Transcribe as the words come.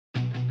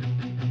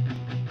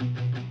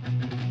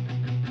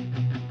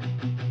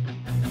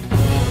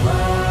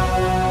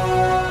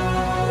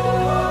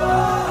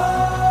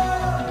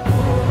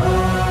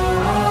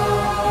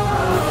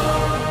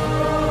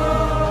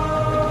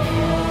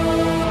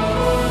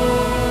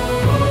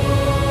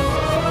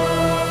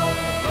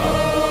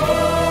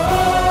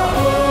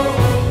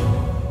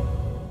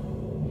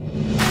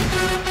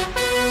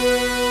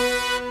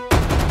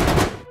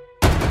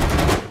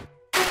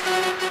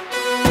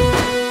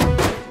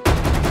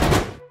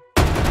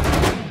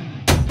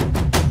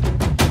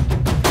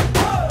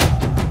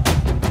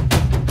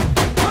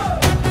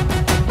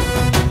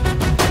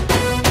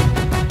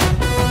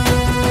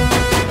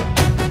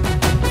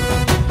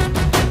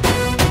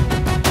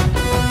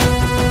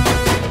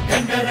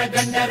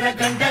గండర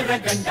గండర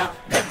గండ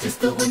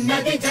గర్జిస్తూ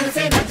ఉన్నది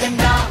జనసేన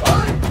జెండా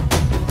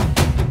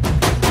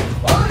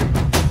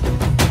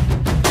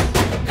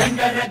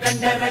గండర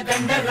గండర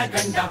గండర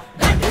గండ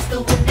గర్జిస్తూ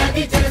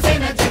ఉన్నది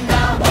జనసేన జెండా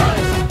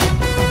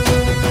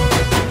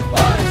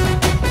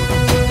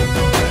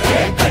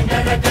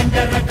గండర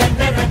గండర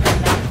గండర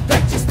గండ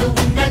గర్జిస్తూ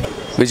ఉన్నది.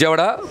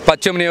 విజయవాడ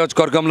పశ్చిమ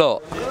నియోజకవర్గంలో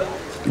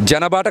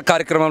జనబాట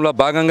కార్యక్రమంలో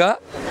భాగంగా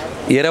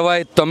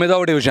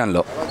 29వ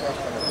డివిజన్లో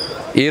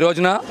ఈ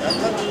రోజున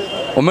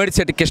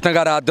ఉమ్మడిశెట్టి కృష్ణ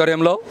గారి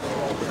ఆధ్వర్యంలో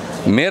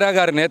మీరా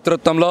గారి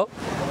నేతృత్వంలో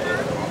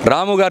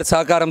రాము గారి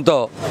సహకారంతో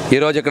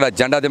ఈరోజు ఇక్కడ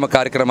జెండాదిమ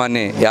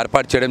కార్యక్రమాన్ని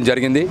ఏర్పాటు చేయడం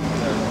జరిగింది.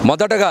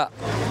 మొదటగా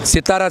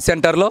సితారా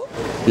సెంటర్లో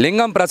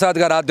లింగం ప్రసాద్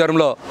గారి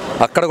ఆధ్వర్యంలో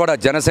అక్కడ కూడా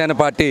జనసేన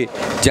పార్టీ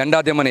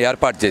జెండాదిమని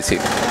ఏర్పాటు చేసి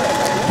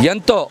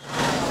ఎంతో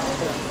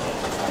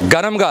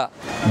ఘనంగా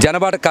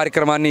జనబాట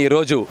కార్యక్రమాన్ని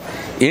ఈరోజు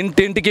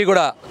ఇంటింటికి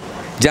కూడా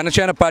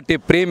జనసేన పార్టీ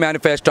ప్రీ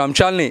మేనిఫెస్టో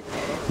అంశాలని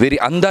వీరి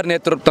అందరి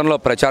నేతృత్వంలో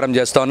ప్రచారం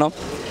చేస్తూ ఉన్నాం.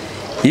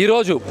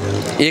 ఈరోజు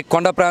ఈ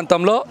కొండ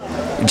ప్రాంతంలో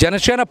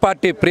జనసేన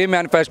పార్టీ ప్రీ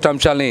మేనిఫెస్టో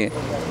అంశాలని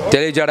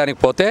తెలియజేయడానికి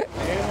పోతే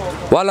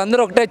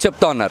వాళ్ళందరూ ఒకటే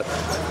చెప్తా ఉన్నారు.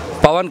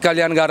 పవన్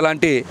కళ్యాణ్ గారు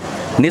లాంటి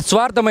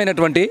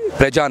నిస్వార్థమైనటువంటి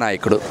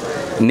ప్రజానాయకుడు,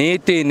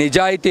 నీతి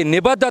నిజాయితీ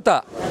నిబద్ధత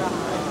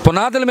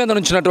పునాదుల మీద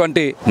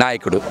ఉంచినటువంటి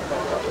నాయకుడు,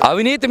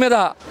 అవినీతి మీద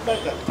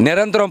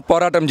నిరంతరం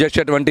పోరాటం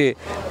చేసేటువంటి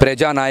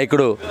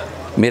ప్రజానాయకుడు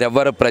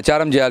మీరెవ్వరూ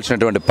ప్రచారం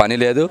చేయాల్సినటువంటి పని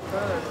లేదు.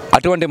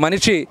 అటువంటి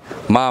మనిషి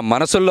మా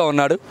మనసుల్లో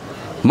ఉన్నాడు.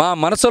 మా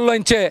మనసుల్లో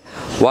నుంచే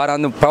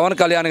పవన్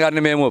కళ్యాణ్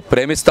గారిని మేము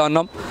ప్రేమిస్తూ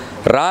ఉన్నాం.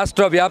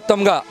 రాష్ట్ర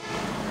వ్యాప్తంగా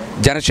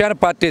జనసేన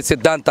పార్టీ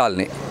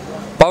సిద్ధాంతాలని,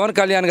 పవన్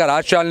కళ్యాణ్ గారి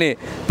ఆశయాల్ని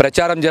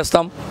ప్రచారం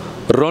చేస్తాం.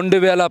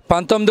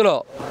 2019లో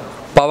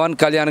పవన్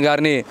కళ్యాణ్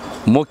గారిని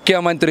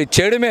ముఖ్యమంత్రి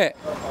చేయడమే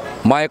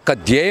మా యొక్క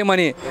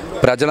ధ్యేయమని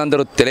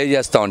ప్రజలందరూ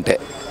తెలియజేస్తూ ఉంటే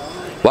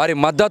వారి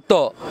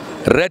మద్దతుతో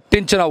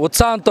రెట్టించిన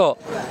ఉత్సాహంతో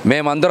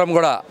మేమందరం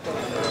కూడా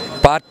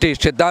పార్టీ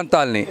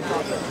సిద్ధాంతాలని,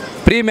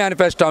 ప్రీ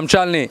మేనిఫెస్టో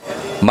అంశాలని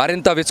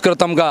మరింత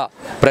విస్తృతంగా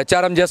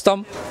ప్రచారం చేస్తాం.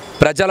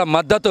 ప్రజల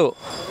మద్దతు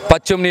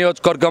పశ్చిమ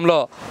నియోజకవర్గంలో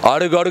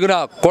అడుగడుగున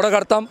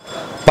కూడగడతాం.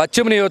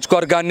 పశ్చిమ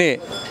నియోజకవర్గాన్ని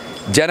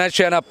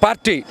జనసేన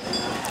పార్టీ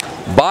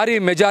భారీ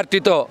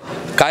మెజార్టీతో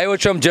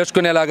కైవశం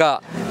చేసుకునేలాగా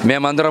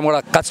మేమందరం కూడా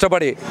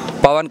కష్టపడి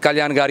పవన్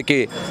కళ్యాణ్ గారికి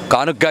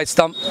కానుకగా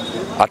ఇస్తాం.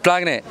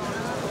 అట్లాగనే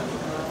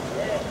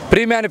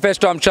ప్రీ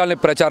మేనిఫెస్టో అంశాలని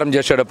ప్రచారం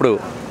చేసేటప్పుడు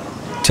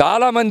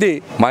చాలామంది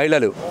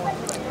మహిళలు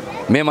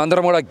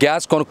మేమందరం కూడా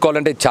గ్యాస్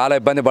కొనుక్కోవాలంటే చాలా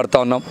ఇబ్బంది పడుతూ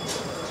ఉన్నాం.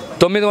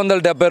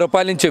 970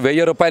 రూపాయల నుంచి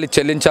 1000 రూపాయలు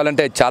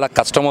చెల్లించాలంటే చాలా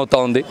కష్టమవుతూ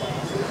ఉంది.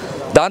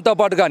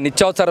 దాంతోపాటుగా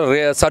నిత్యావసర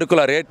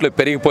సరుకుల రేట్లు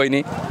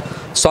పెరిగిపోయినాయి.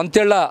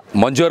 సొంతిళ్ళ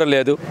మంజూరు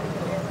లేదు.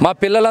 మా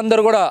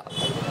పిల్లలందరూ కూడా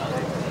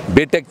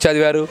బీటెక్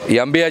చదివారు,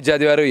 ఎంబీఏ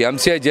చదివారు,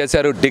 ఎంసీఏ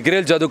చేశారు,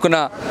 డిగ్రీలు చదువుకున్న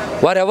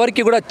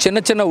వారెవరికి కూడా చిన్న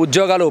చిన్న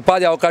ఉద్యోగాలు,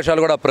 ఉపాధి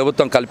అవకాశాలు కూడా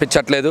ప్రభుత్వం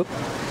కల్పించట్లేదు.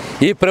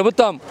 ఈ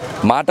ప్రభుత్వం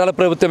మాటల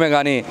ప్రభుత్వమే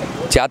కానీ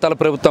చేతల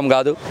ప్రభుత్వం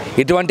కాదు.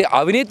 ఇటువంటి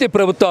అవినీతి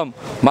ప్రభుత్వం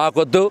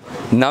మాకొద్దు,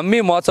 నమ్మి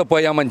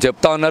మోసపోయామని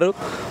చెప్తా ఉన్నారు.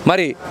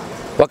 మరి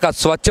ఒక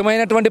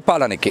స్వచ్ఛమైనటువంటి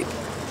పాలనకి,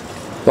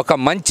 ఒక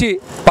మంచి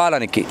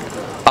పాలనకి,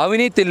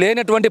 అవినీతి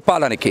లేనటువంటి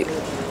పాలనకి,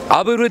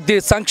 అభివృద్ధి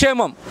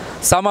సంక్షేమం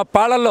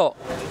సమపాలనలో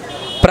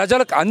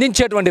ప్రజలకు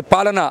అందించేటువంటి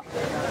పాలన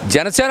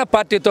జనసేన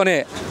పార్టీతోనే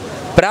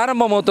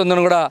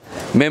ప్రారంభమవుతుందని కూడా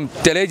మేము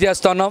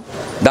తెలియజేస్తున్నాం.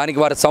 దానికి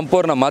వారి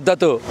సంపూర్ణ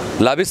మద్దతు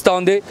లభిస్తూ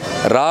ఉంది.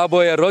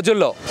 రాబోయే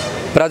రోజుల్లో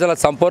ప్రజల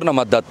సంపూర్ణ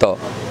మద్దతుతో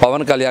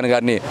పవన్ కళ్యాణ్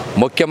గారిని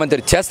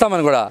ముఖ్యమంత్రి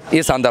చేస్తామని కూడా ఈ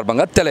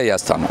సందర్భంగా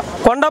తెలియజేస్తున్నాం.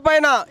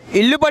 కొండపైన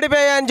ఇల్లు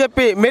పడిపోయాయని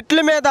చెప్పి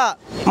మెట్ల మీద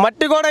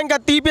మట్టి కూడా ఇంకా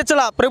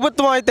తీపిచ్చల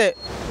ప్రభుత్వం అయితే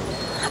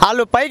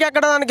వాళ్ళు పైకి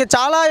ఎక్కడానికి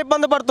చాలా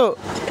ఇబ్బంది పడుతూ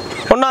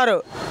ఉన్నారు.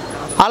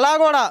 అలా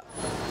కూడా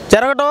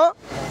జరగడం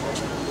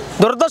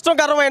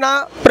దురదృష్టకరమైన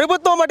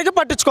ప్రభుత్వం మటుకు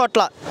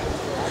పట్టించుకోవట్ల.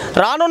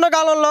 రానున్న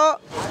కాలంలో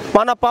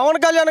మన పవన్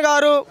కళ్యాణ్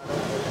గారు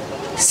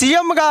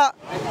సీఎంగా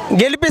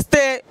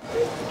గెలిపిస్తే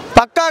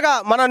పక్కాగా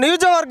మన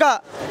నియోజకవర్గ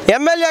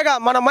ఎమ్మెల్యేగా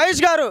మన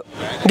మహేష్ గారు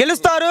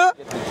గెలుస్తారు.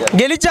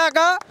 గెలిచాక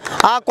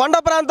ఆ కొండ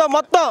ప్రాంతం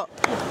మొత్తం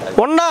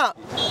ఉన్న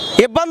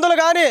ఇబ్బందులు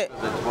కానీ,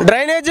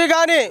 డ్రైనేజీ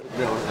కానీ,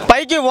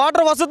 పైకి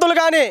వాటర్ వసతులు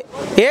కానీ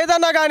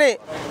ఏదన్నా కానీ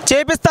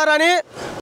చేపిస్తారని